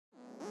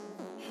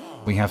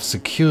We have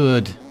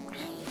secured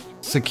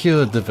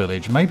the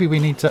village. Maybe we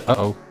need to...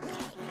 Uh-oh.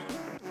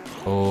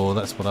 Oh,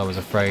 that's what I was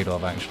afraid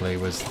of, actually,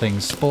 was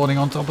things spawning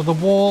on top of the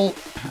wall.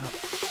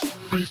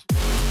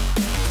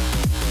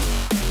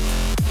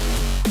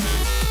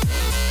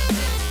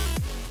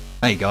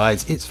 Hey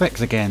guys, it's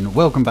Vex again.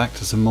 Welcome back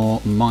to some more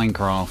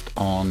Minecraft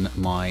on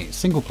my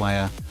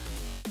single-player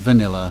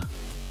vanilla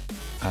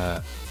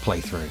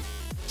playthrough.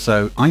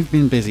 So I've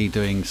been busy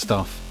doing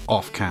stuff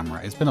off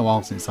camera. It's been a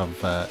while since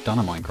I've done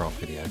a Minecraft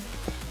video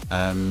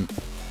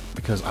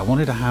because I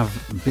wanted to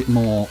have a bit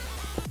more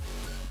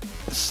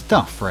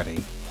stuff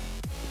ready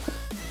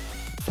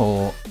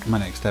for my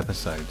next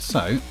episode.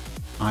 So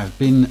I've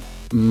been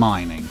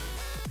mining.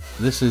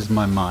 This is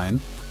my mine.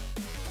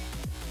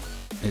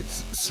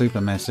 It's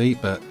super messy,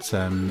 but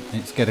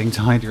it's getting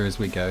tidier as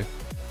we go.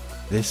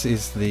 This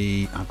is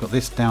the... I've got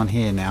this down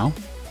here now.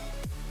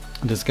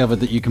 I discovered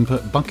that you can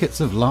put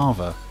buckets of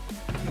lava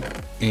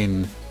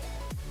in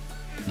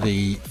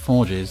the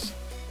forges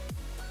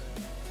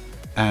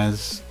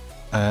as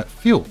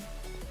fuel.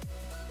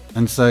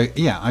 And so,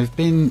 yeah, I've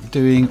been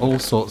doing all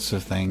sorts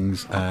of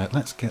things.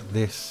 Let's get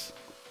this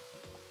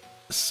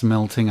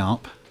smelting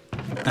up.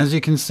 As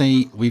you can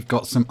see, we've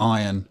got some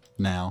iron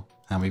now,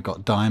 and we've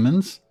got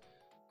diamonds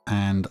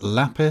and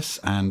lapis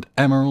and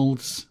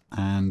emeralds,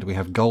 and we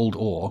have gold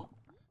ore.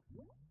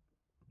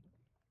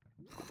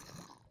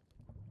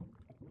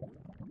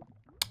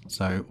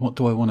 So what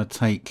do I want to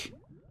take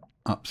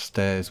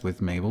upstairs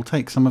with me? We'll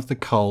take some of the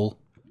coal.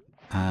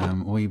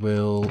 We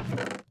will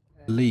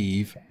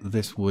leave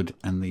this wood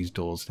and these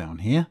doors down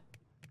here.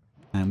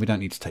 And we don't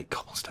need to take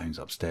cobblestones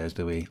upstairs,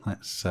 do we?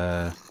 Let's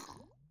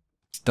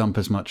dump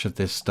as much of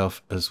this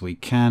stuff as we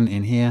can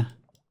in here.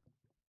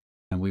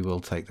 And we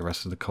will take the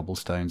rest of the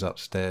cobblestones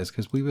upstairs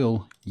because we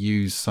will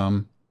use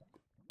some.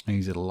 I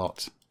use it a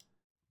lot.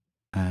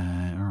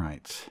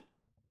 Alright.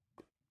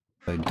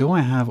 So do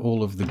I have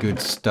all of the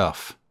good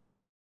stuff?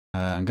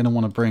 I'm going to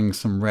want to bring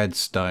some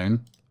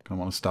redstone. I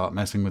want to start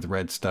messing with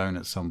redstone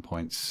at some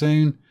point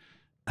soon.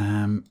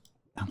 I'll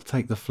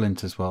take the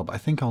flint as well, but I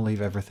think I'll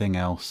leave everything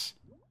else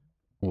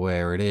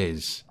where it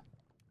is.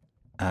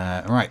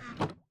 Right.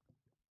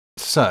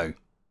 So,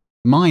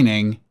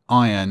 mining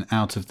iron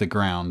out of the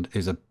ground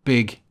is a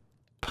big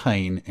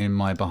pain in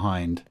my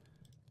behind.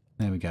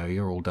 There we go,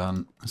 you're all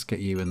done. Let's get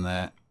you in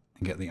there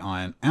and get the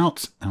iron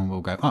out, and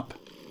we'll go up.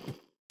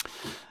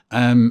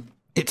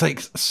 It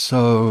takes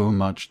so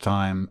much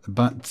time,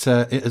 but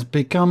it has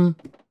become...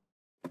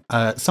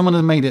 someone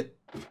has made it...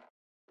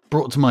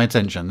 brought to my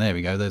attention, there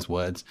we go, there's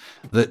words,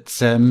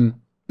 that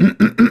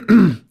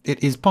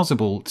it is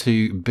possible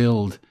to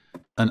build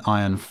an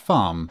iron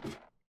farm.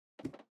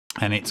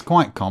 And it's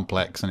quite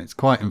complex, and it's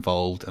quite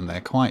involved, and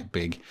they're quite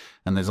big,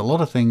 and there's a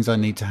lot of things I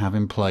need to have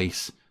in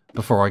place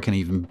before I can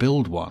even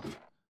build one.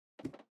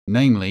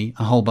 Namely,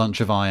 a whole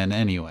bunch of iron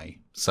anyway.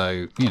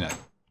 So, you know,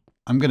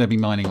 I'm going to be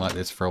mining like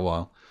this for a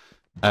while.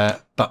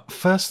 But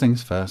first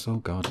things first, oh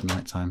god,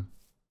 night time.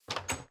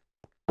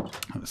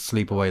 Let's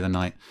sleep away the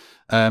night.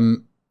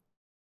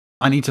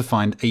 I need to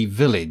find a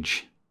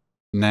village.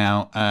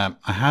 Now,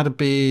 I had a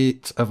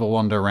bit of a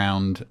wander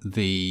around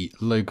the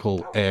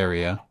local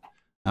area.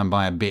 And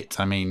by a bit,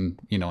 I mean,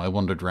 you know, I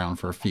wandered around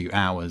for a few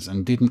hours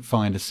and didn't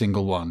find a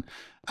single one.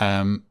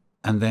 And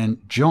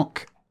then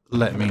Jock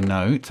let me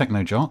know,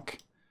 Techno Jock,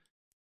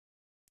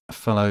 a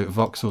fellow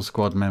Voxel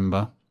Squad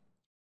member,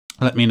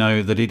 let me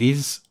know that it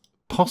is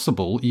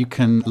possible you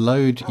can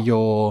load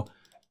your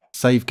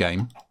save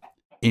game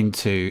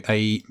into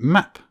a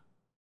map,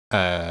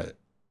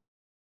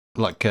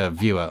 like a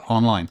viewer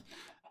online.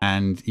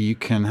 And you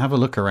can have a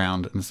look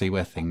around and see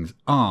where things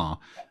are.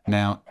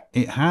 Now,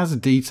 it has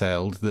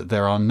detailed that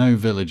there are no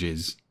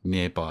villages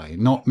nearby.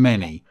 Not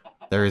many.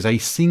 There is a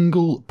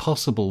single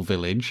possible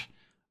village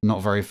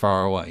not very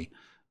far away.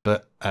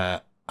 But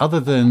other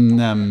than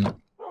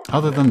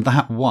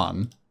that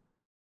one,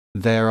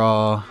 there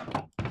are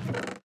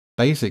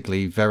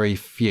basically very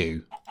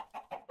few.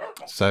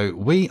 So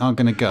we are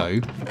going to go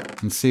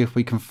and see if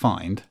we can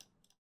find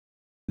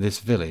this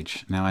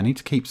village. Now I need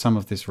to keep some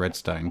of this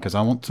redstone because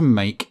I want to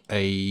make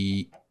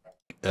a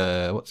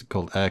what's it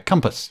called? A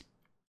compass.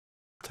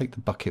 Take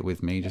the bucket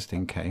with me just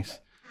in case.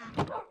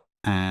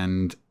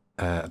 And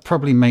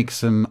probably make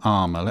some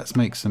armor. Let's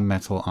make some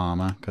metal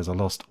armor because I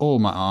lost all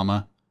my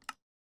armor.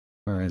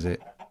 Where is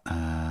it?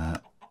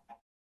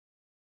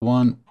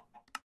 1,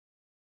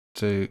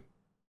 2,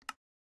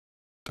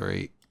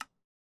 3,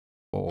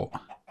 4.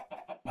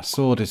 My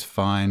sword is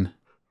fine.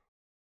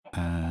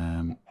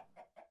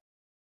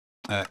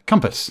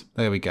 Compass.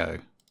 There we go.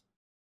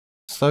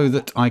 So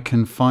that I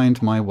can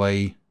find my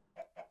way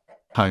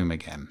home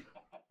again.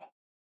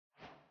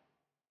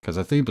 Because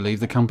I do believe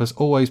the compass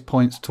always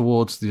points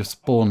towards the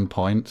spawn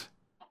point.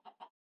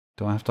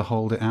 Do I have to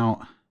hold it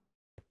out?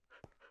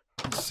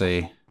 Let's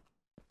see.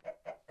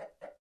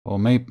 Or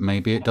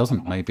maybe it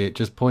doesn't. Maybe it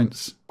just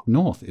points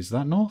north. Is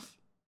that north?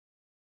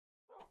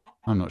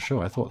 I'm not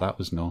sure. I thought that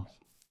was north.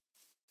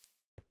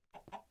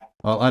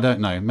 Well, I don't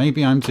know.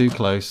 Maybe I'm too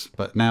close,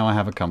 but now I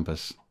have a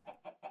compass.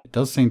 It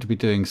does seem to be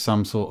doing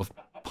some sort of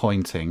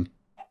pointing.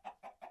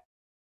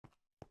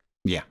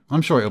 Yeah,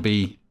 I'm sure it'll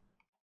be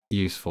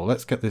useful.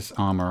 Let's get this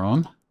armor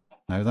on.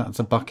 No, that's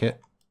a bucket.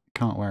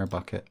 Can't wear a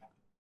bucket.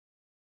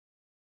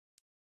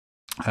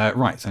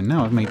 Right, so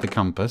now I've made the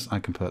compass. I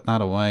can put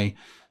that away.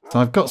 So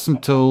I've got some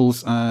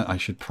tools. I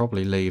should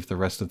probably leave the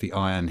rest of the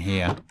iron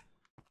here.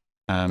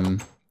 I'm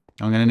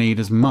going to need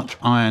as much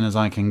iron as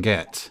I can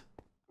get.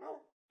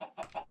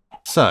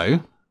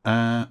 So,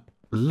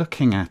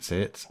 looking at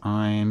it,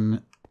 I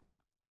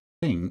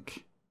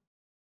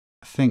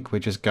think we're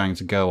just going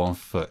to go on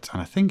foot.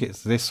 And I think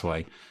it's this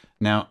way.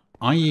 Now,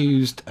 I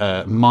used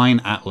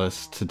Mine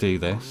Atlas to do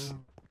this.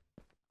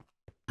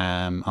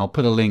 I'll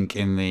put a link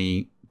in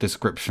the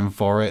description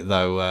for it,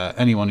 though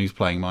anyone who's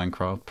playing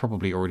Minecraft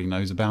probably already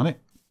knows about it.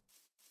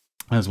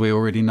 As we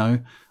already know,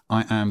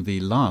 I am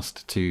the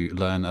last to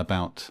learn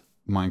about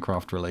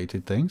Minecraft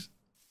related things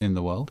in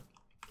the world,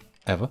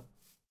 ever.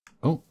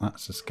 Oh,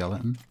 that's a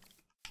skeleton.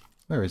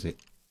 Where is it?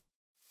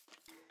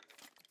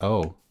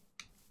 Oh,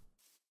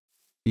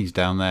 he's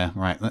down there.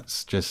 Right,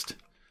 let's just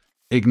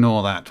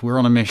ignore that. We're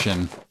on a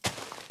mission.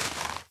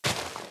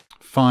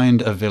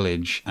 Find a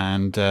village.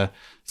 And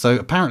so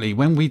apparently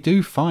when we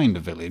do find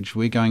a village,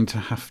 we're going to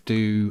have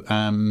to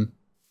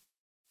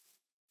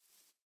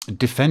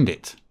defend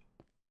it.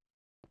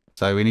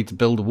 So we need to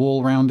build a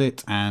wall around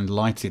it and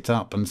light it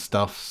up and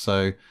stuff.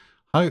 So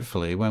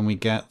hopefully when we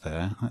get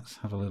there, let's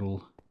have a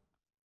little...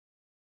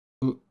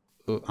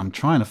 I'm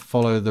trying to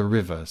follow the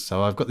river.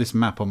 So I've got this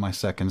map on my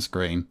second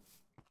screen.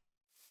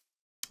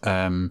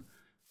 And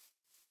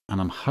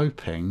I'm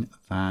hoping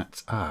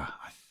that... I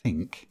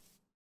think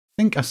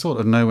I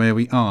sort of know where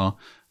we are.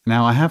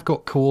 Now, I have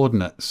got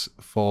coordinates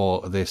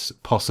for this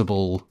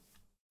possible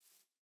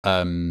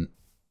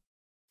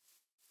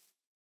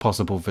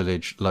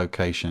village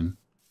location.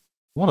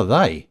 What are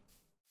they?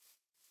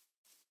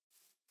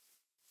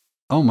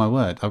 Oh my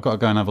word, I've got to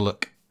go and have a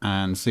look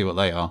and see what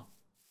they are.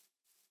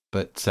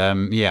 But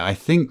yeah, I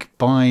think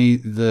by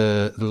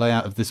the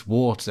layout of this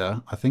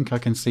water, I think I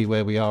can see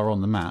where we are on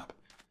the map.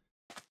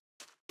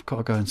 I've got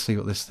to go and see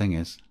what this thing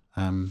is.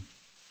 Where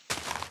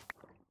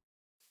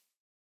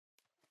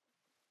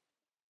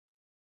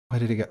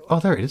did it go?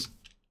 Oh, there it is.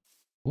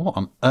 What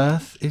on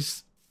earth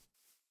is...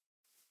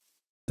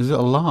 Is it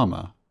a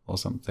llama or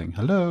something?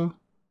 Hello?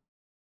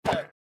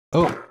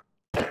 Oh.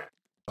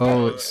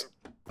 Oh, it's...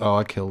 Oh,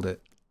 I killed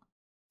it.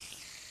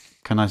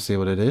 Can I see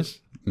what it is?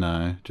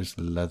 No, just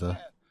leather.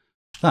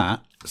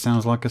 That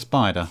sounds like a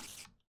spider.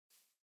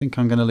 I think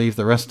I'm going to leave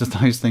the rest of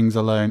those things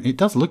alone. It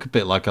does look a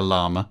bit like a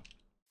llama.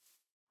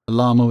 A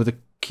llama with a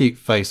cute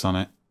face on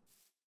it.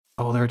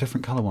 Oh, there are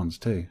different colour ones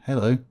too.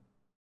 Hello.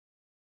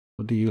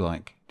 What do you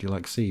like? Do you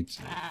like seeds?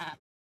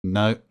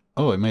 No.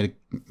 Oh, it made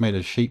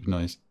a sheep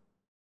noise.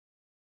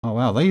 Oh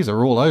wow, these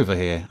are all over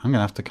here. I'm going to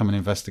have to come and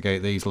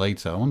investigate these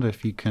later. I wonder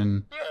if you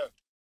can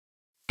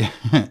get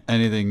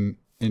anything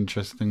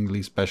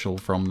interestingly special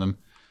from them.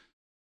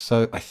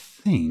 So I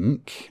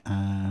think,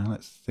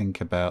 let's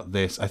think about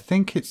this. I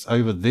think it's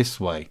over this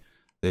way,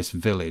 this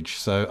village.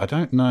 So I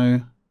don't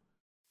know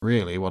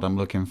really what I'm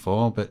looking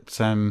for, but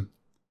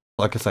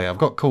like I say, I've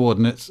got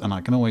coordinates and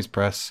I can always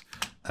press,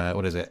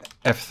 what is it?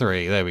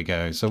 F3, there we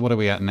go. So what are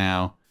we at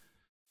now?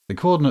 The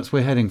coordinates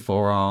we're heading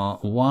for are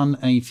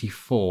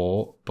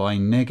 184 by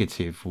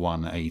negative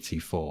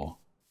 184.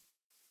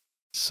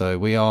 So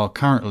we are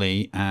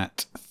currently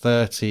at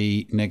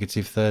 30,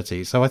 negative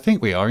 30. So I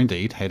think we are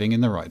indeed heading in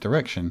the right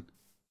direction.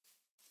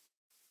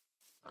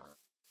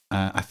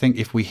 I think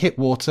if we hit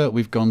water,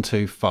 we've gone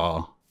too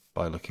far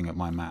by looking at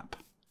my map.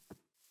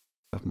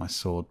 I have my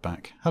sword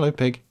back. Hello,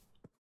 pig.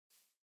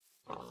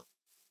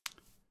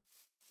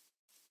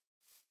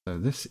 So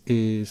this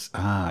is...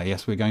 Ah,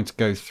 yes, we're going to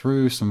go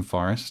through some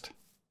forest.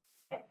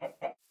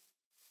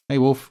 Hey,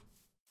 wolf.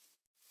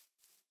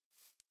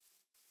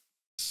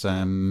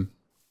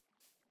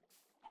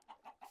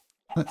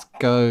 Let's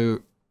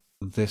go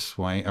this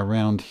way,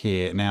 around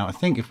here. Now, I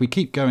think if we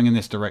keep going in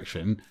this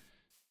direction,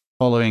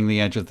 following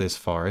the edge of this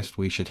forest,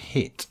 we should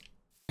hit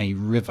a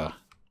river.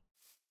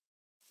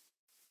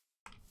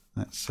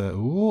 That's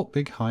oh,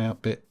 big high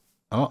up bit.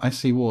 Oh, I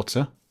see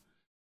water.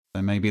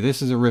 So maybe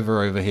this is a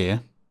river over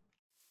here.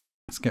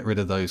 Let's get rid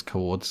of those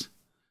cords.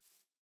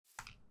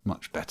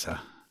 Much better.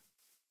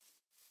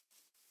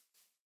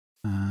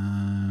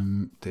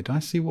 Did I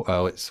see what?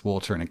 Oh, it's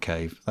water in a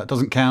cave. That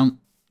doesn't count.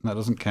 That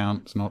doesn't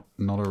count. It's not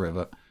a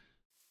river.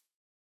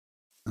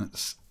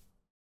 Let's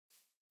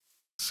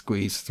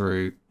squeeze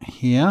through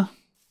here.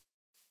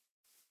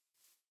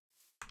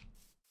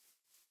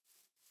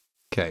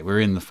 Okay, we're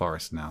in the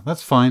forest now.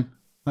 That's fine.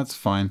 That's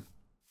fine.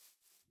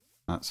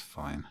 That's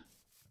fine.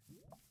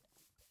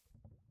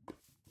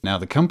 Now,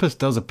 the compass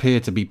does appear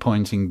to be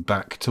pointing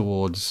back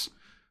towards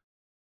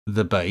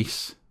the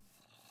base.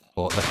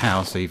 Or the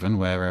house, even,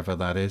 wherever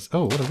that is.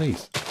 Oh, what are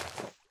these?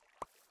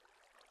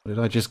 What did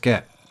I just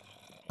get?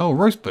 Oh,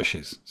 roast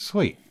bushes.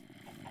 Sweet.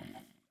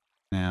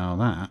 Now,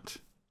 that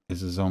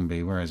is a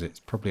zombie. Where is it?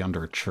 It's probably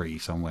under a tree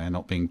somewhere,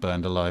 not being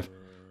burned alive.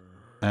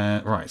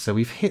 Right, so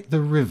we've hit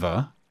the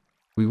river.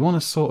 We want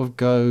to sort of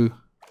go...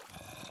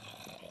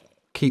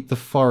 keep the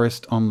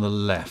forest on the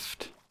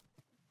left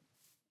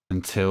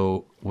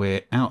until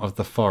we're out of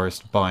the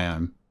forest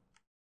biome.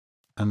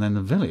 And then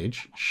the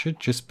village should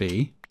just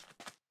be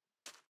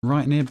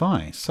right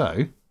nearby.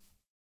 So,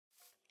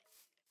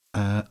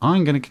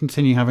 I'm going to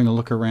continue having a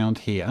look around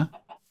here.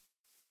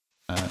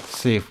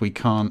 See if we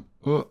can't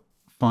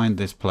find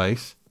this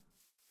place.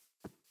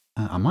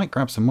 I might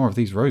grab some more of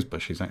these rose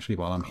bushes actually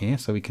while I'm here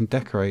so we can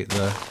decorate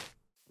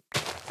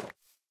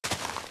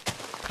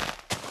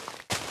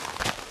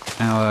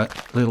our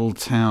little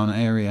town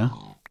area.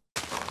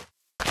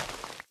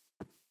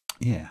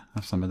 Yeah,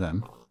 have some of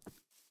them.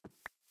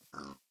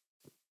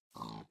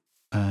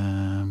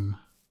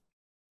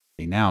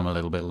 See, now I'm a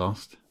little bit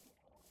lost.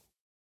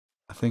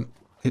 I think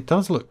it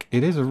does look,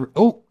 it is a,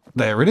 oh,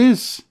 there it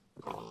is.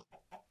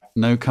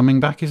 No coming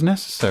back is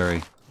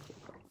necessary.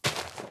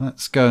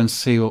 Let's go and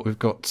see what we've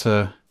got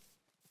to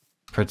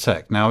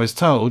protect. Now, I was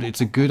told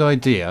it's a good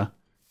idea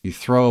you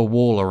throw a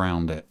wall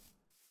around it.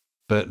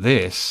 But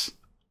this,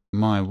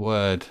 my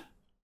word.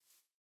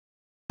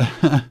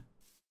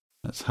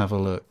 Let's have a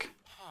look.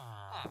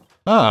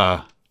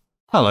 Ah,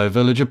 hello,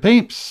 villager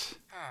peeps.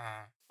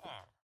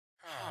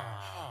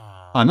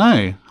 I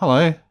know,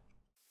 hello.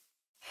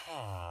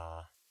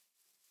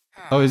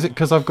 Oh, is it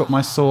because I've got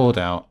my sword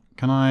out?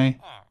 Can I...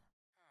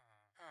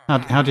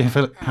 How do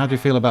you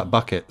feel about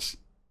buckets?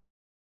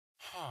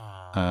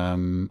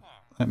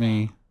 Let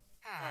me...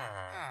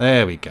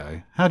 There we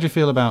go. How do you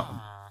feel about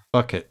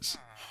buckets?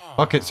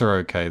 Buckets are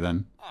okay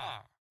then.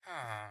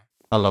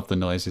 I love the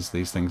noises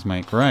these things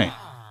make. Right.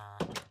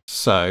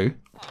 So,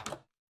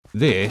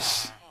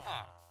 this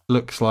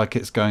looks like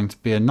it's going to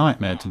be a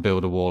nightmare to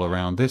build a wall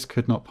around. This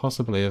could not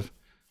possibly have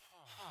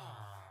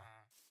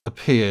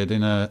appeared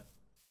in a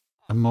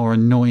more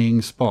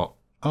annoying spot.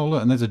 Oh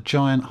look, and there's a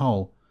giant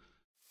hole.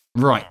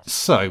 Right,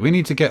 so we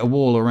need to get a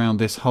wall around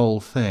this whole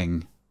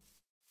thing.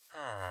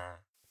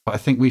 But I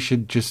think we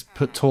should just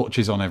put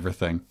torches on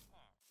everything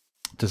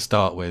to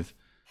start with.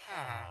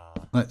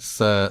 Let's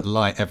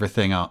light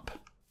everything up.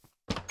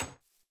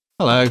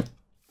 Hello.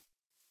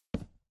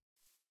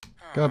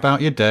 Go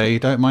about your day,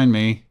 don't mind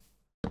me.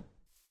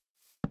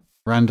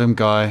 Random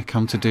guy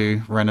come to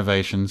do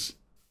renovations.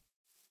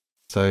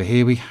 So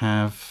here we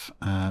have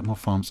more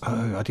farms.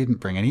 Oh, I didn't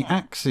bring any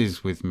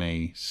axes with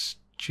me.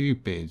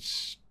 Stupid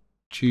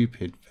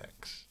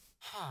Vex.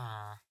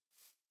 I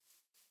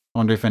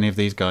wonder if any of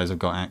these guys have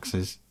got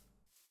axes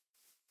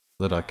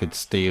that I could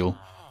steal.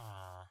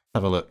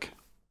 Have a look.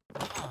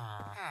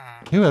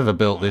 Whoever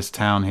built this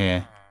town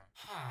here?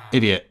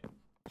 Idiot.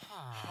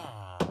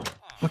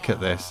 Look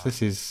at this.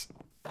 This is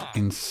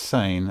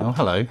insane. Oh,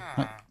 hello.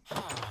 That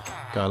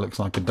guy looks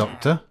like a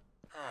doctor.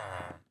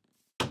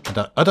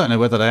 I don't know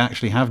whether they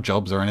actually have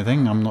jobs or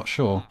anything. I'm not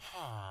sure.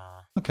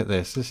 Look at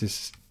this. This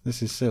is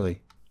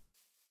silly.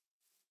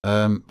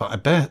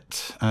 But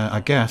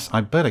I guess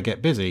I'd better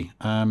get busy.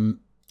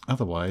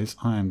 Otherwise,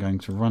 I am going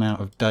to run out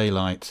of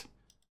daylight,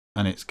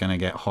 and it's going to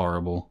get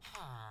horrible.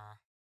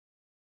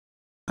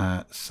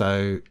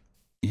 So,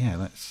 yeah,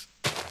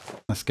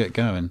 let's get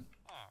going.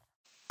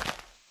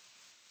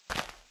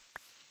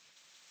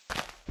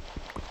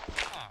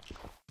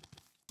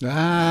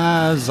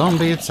 Ah,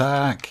 zombie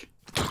attack!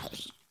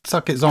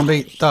 Suck it,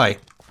 zombie! Die!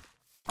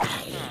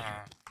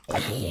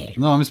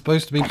 No, I'm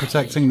supposed to be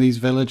protecting these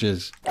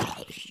villagers.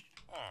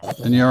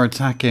 And you're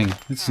attacking.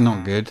 This is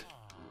not good.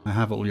 I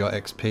have all your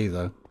XP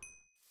though.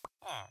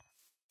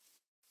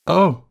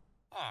 Oh!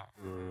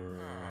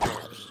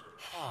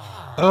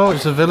 Oh,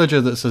 it's a villager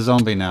that's a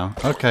zombie now.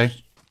 Okay.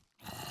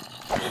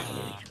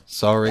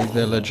 Sorry,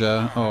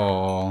 villager.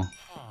 Oh.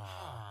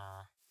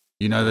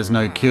 You know there's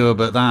no cure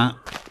but that.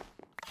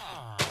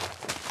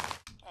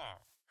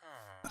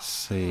 Let's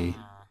see.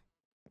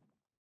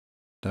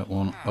 Don't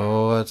want...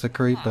 Oh, it's a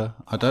creeper.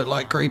 I don't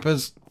like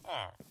creepers.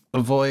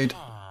 Avoid.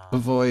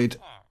 Avoid.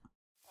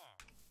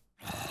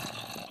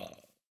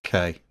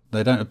 Okay.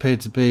 There don't appear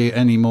to be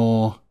any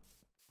more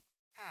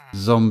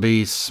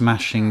zombies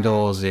smashing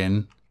doors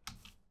in.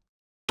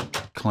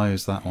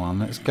 Close that one.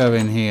 Let's go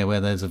in here where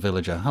there's a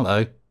villager.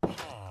 Hello.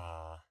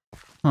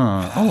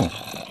 Oh.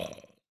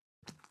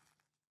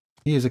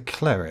 He is a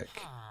cleric.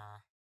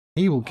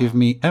 He will give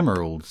me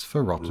emeralds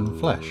for rotten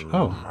flesh.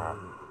 Oh.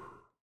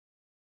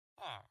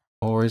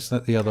 Or is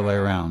that the other way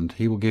around?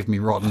 He will give me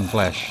rotten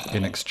flesh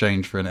in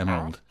exchange for an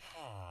emerald.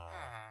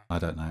 I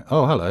don't know.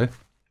 Oh, hello.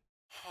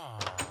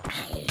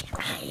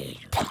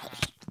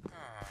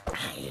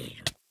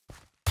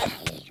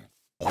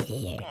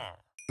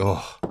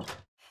 Oh.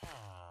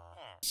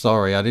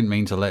 Sorry, I didn't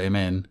mean to let him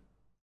in.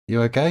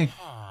 You okay?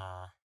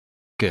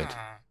 Good.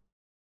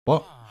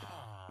 What?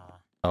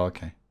 Oh,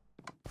 okay.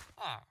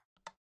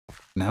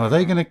 Now, are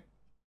they going to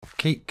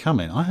keep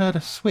coming? I heard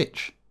a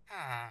switch.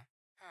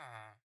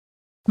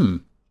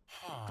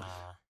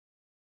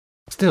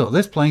 Still,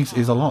 this place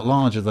is a lot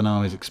larger than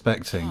I was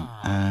expecting.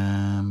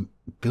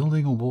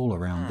 Building a wall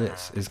around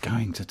this is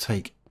going to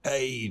take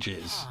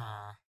ages.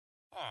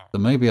 So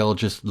maybe I'll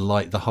just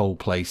light the whole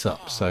place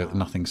up so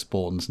nothing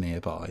spawns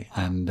nearby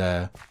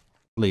and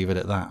leave it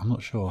at that. I'm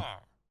not sure.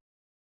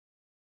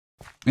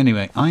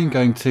 Anyway, I'm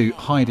going to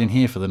hide in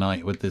here for the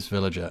night with this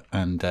villager,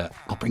 and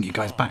I'll bring you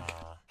guys back.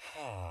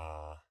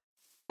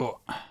 Oh.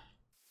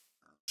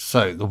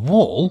 So, the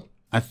wall,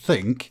 I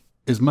think,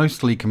 is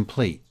mostly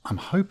complete. I'm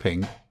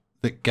hoping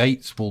that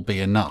gates will be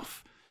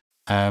enough.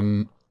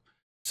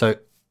 So,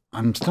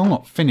 I'm still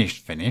not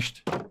finished.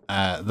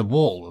 The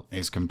wall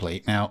is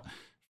complete. Now,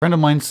 a friend of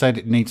mine said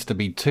it needs to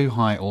be too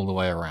high all the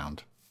way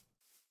around.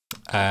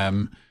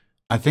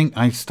 I think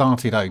I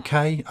started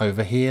okay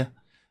over here,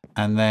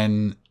 and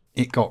then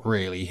it got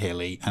really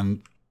hilly,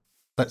 and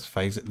let's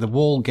face it, the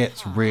wall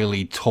gets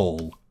really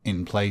tall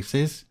in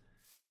places.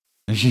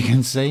 As you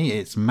can see,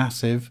 it's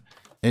massive.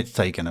 It's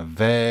taken a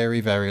very,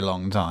 very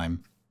long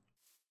time.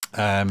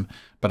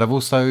 But I've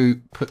also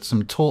put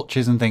some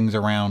torches and things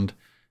around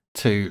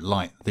to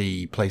light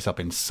the place up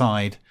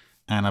inside,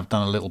 and I've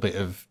done a little bit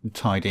of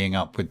tidying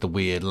up with the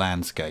weird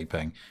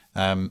landscaping.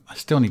 I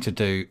still need to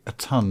do a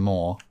ton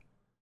more,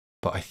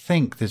 but I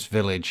think this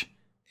village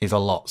is a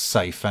lot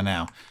safer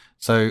now.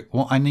 So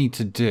what I need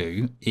to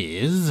do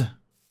is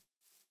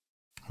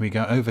we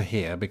go over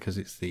here because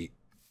it's the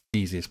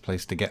easiest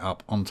place to get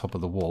up on top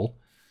of the wall.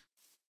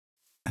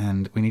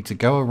 And we need to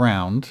go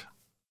around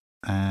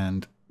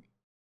and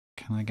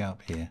can I get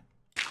up here?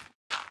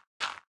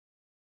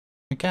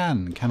 I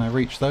can. Can I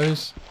reach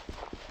those?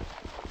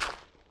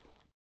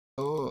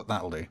 Oh,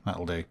 that'll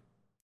do.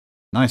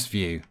 Nice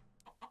view.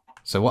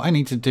 So what I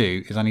need to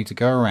do is I need to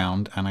go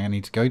around and I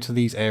need to go to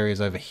these areas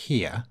over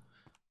here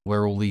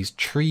where all these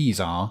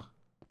trees are.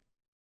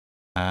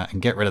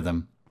 And get rid of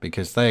them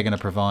because they are going to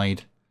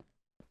provide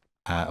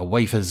a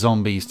way for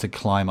zombies to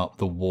climb up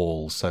the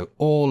wall. So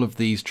all of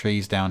these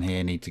trees down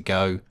here need to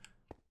go.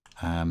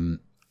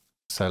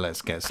 So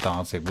let's get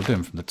started. We'll do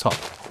them from the top.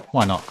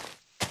 Why not?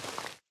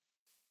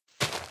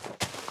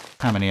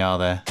 How many are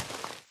there?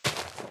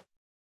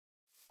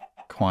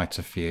 Quite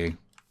a few.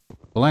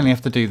 We'll only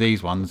have to do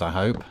these ones, I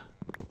hope.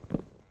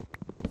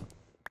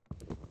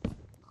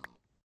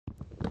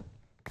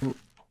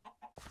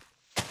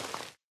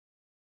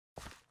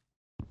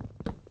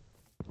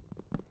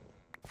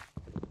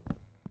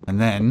 And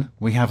then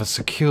we have a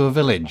secure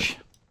village.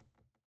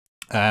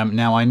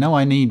 Now I know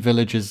I need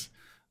villagers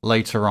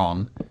later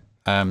on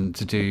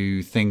to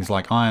do things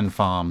like iron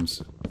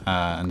farms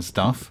and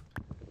stuff.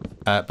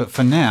 But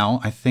for now,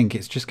 I think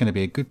it's just going to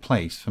be a good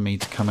place for me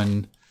to come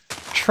and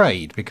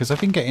trade because I've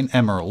been getting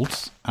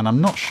emeralds and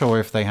I'm not sure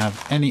if they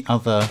have any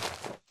other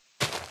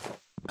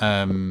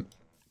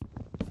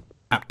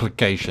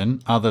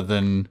application other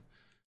than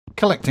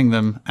collecting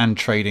them and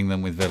trading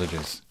them with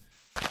villagers.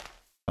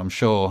 I'm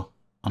sure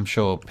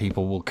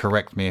people will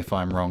correct me if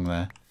I'm wrong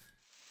there.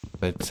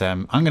 But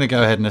I'm going to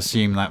go ahead and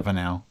assume that for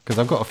now. Because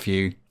I've got a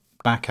few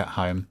back at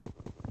home.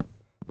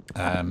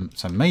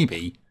 So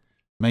maybe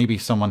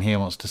someone here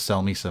wants to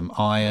sell me some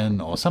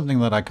iron or something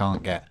that I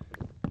can't get.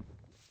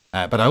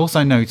 But I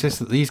also noticed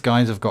that these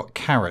guys have got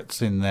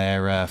carrots in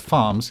their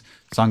farms.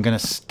 So I'm going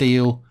to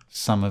steal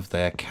some of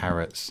their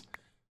carrots.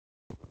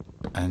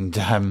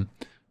 And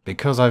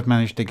because I've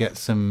managed to get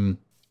some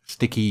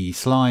sticky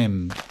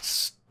slime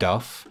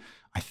stuff,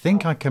 I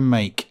think I can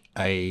make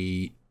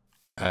a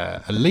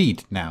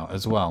lead now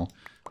as well.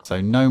 So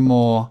no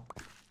more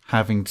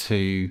having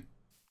to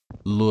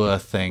lure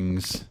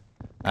things.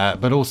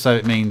 But also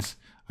it means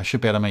I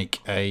should be able to make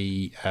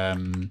a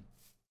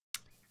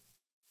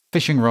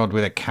fishing rod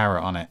with a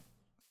carrot on it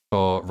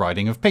for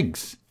riding of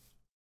pigs.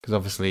 Because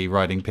obviously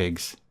riding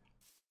pigs,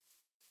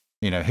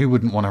 you know, who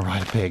wouldn't want to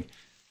ride a pig?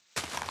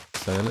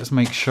 So let's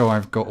make sure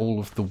I've got all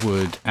of the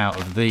wood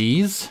out of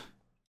these.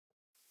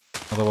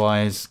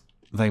 Otherwise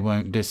they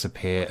won't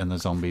disappear and the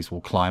zombies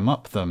will climb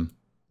up them.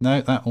 No,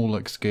 that all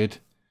looks good.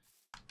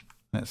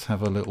 Let's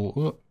have a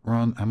little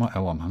run.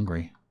 Oh, I'm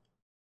hungry.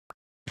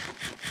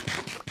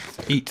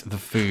 Let's eat the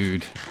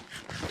food.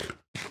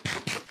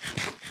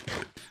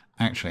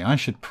 Actually, I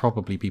should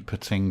probably be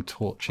putting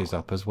torches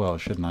up as well,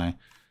 shouldn't I?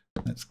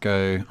 Let's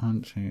go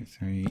 1, 2,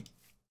 3.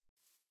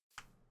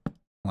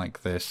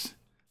 Like this.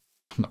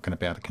 I'm not going to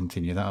be able to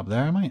continue that up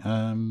there, am I?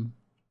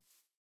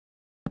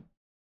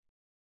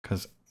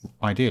 Because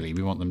ideally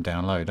we want them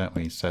down low, don't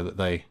we? So that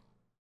they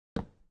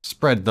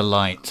spread the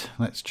light.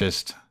 Let's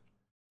just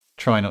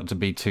try not to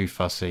be too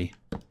fussy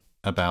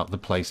about the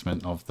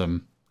placement of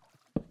them.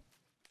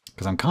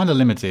 Because I'm kind of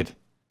limited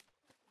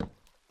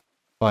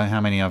by how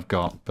many I've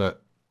got.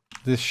 But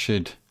this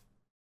should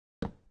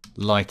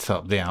light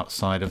up the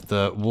outside of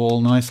the wall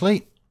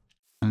nicely.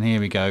 And here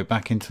we go,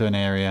 back into an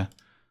area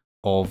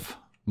of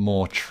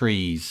more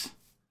trees.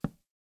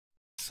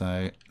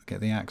 So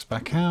get the axe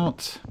back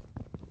out.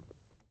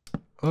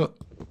 Oh,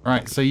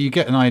 right, so you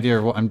get an idea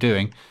of what I'm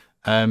doing.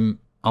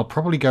 I'll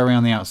probably go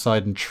around the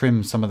outside and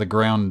trim some of the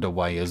ground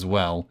away as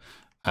well.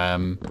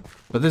 But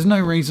there's no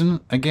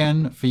reason,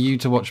 again, for you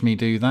to watch me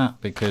do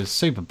that because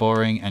super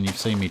boring and you've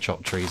seen me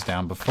chop trees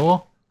down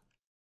before.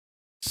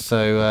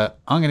 So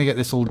I'm going to get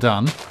this all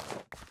done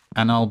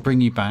and I'll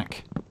bring you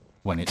back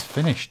when it's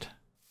finished.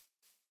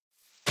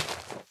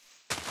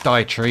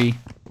 Die, tree.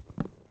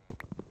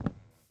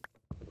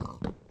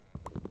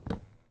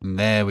 And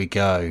there we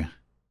go.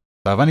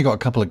 So I've only got a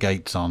couple of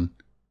gates on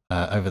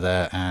over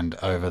there and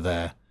over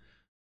there.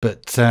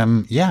 But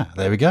yeah,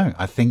 there we go.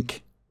 I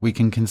think we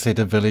can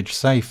consider village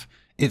safe.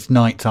 It's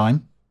night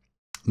time.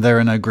 There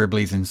are no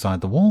gribblies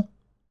inside the wall.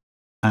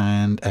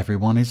 And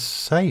everyone is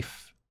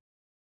safe.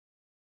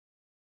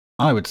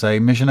 I would say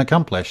mission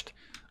accomplished.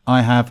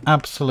 I have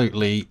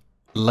absolutely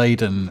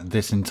laden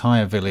this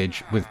entire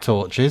village with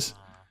torches.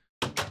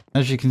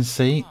 As you can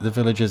see, the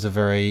villagers are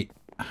very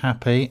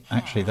happy.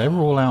 Actually, they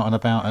were all out and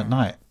about at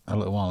night a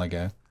little while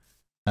ago.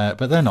 But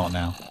they're not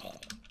now.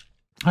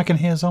 I can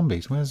hear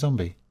zombies. Where's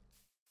Zombie?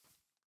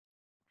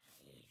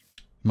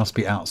 Must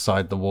be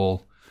outside the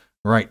wall.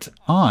 Right,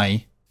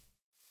 I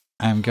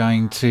am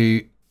going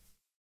to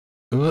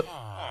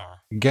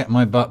get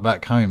my butt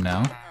back home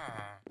now.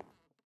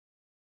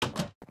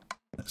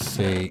 Let's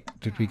see,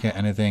 did we get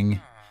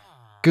anything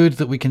good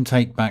that we can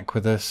take back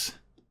with us?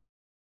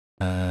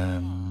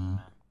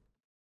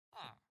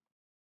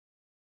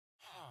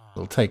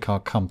 We'll take our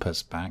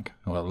compass back,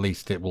 or at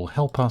least it will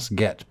help us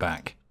get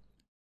back.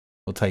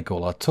 We'll take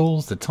all our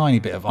tools, the tiny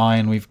bit of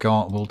iron we've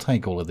got. We'll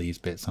take all of these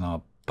bits in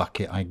our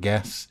bucket, I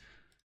guess.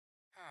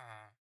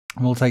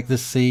 We'll take the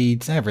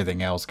seeds.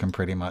 Everything else can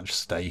pretty much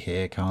stay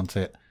here, can't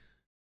it?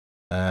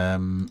 I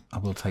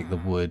will take the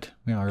wood.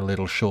 We are a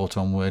little short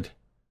on wood.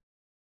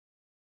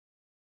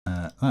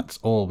 That's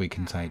all we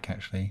can take,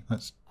 actually.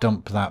 Let's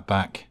dump that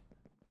back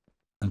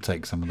and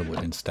take some of the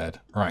wood instead.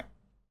 Right.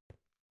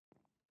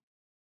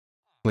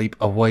 Sleep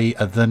away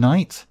the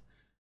night.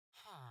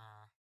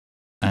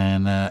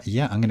 And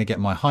yeah, I'm going to get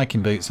my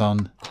hiking boots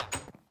on.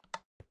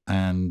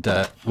 And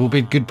we'll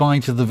bid goodbye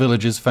to the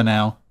villagers for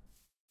now.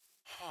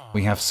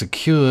 We have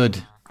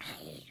secured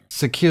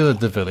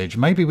the village.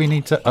 Maybe we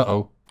need to...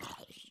 Uh-oh.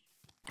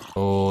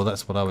 Oh,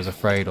 that's what I was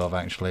afraid of,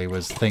 actually,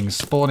 was things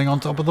spawning on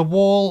top of the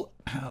wall.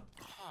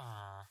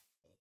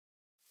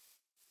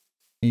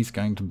 He's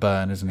going to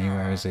burn, isn't he?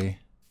 Where is he?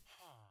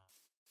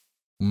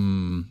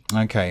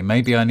 Okay,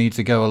 maybe I need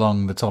to go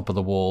along the top of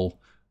the wall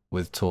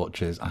with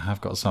torches. I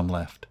have got some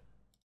left.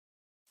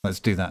 Let's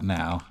do that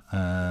now.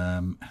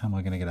 How am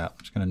I going to get up?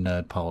 I'm just going to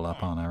nerd pole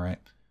up, aren't I, right?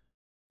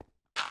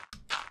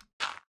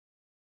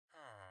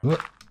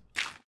 Whoop.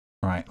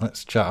 Right,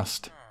 let's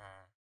just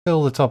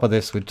fill the top of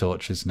this with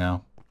torches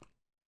now.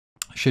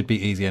 Should be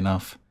easy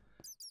enough.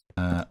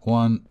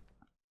 One.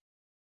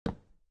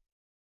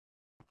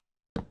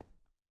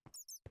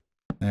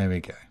 There we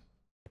go.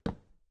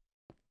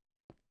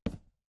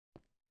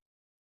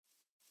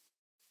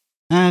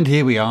 And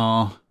here we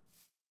are,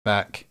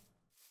 back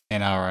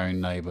in our own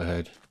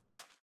neighbourhood.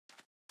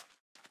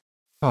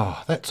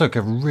 Oh, that took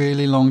a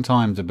really long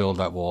time to build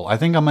that wall. I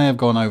think I may have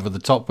gone over the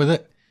top with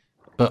it,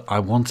 but I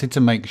wanted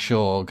to make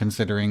sure,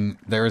 considering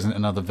there isn't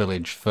another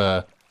village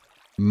for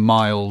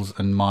miles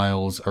and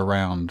miles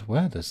around.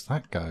 Where does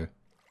that go?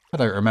 I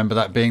don't remember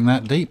that being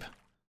that deep.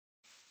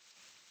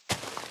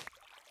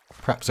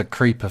 Perhaps a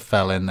creeper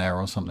fell in there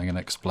or something and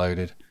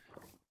exploded.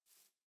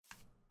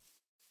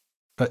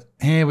 But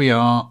here we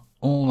are,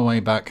 all the way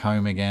back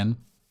home again.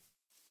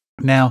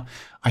 Now,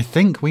 I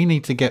think we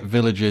need to get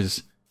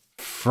villagers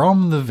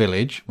from the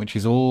village, which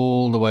is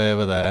all the way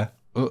over there.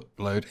 Oh,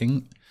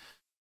 loading.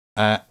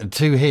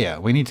 To here.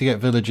 We need to get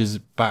villagers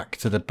back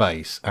to the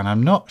base. And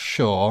I'm not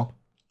sure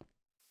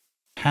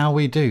how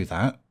we do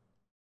that.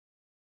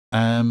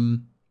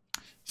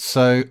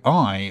 So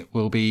I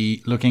will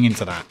be looking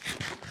into that.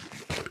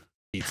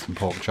 Eat some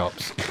pork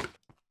chops.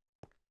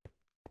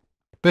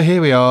 But here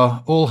we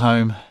are, all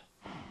home.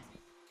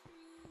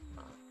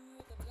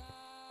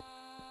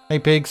 Hey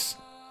pigs.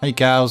 Hey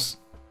cows.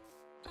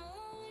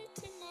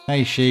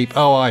 Hey sheep.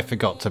 Oh, I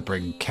forgot to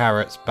bring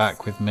carrots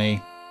back with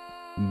me.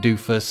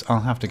 Doofus. I'll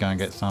have to go and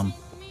get some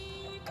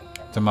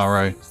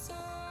tomorrow.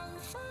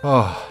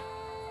 Oh.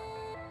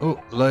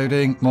 Oh,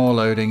 loading. More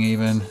loading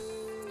even.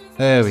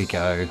 There we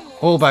go.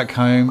 All back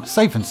home.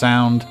 Safe and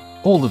sound.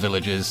 All the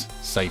villagers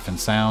safe and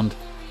sound.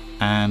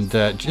 And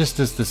just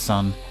as the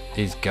sun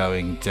is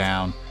going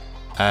down,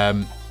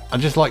 I'd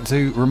just like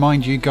to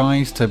remind you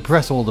guys to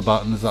press all the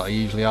buttons that I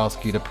usually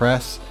ask you to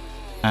press.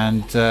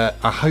 And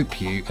I hope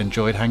you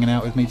enjoyed hanging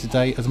out with me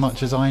today as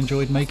much as I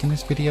enjoyed making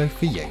this video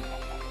for you.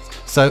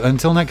 So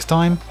until next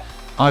time,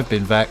 I've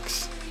been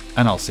Vex,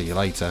 and I'll see you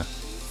later.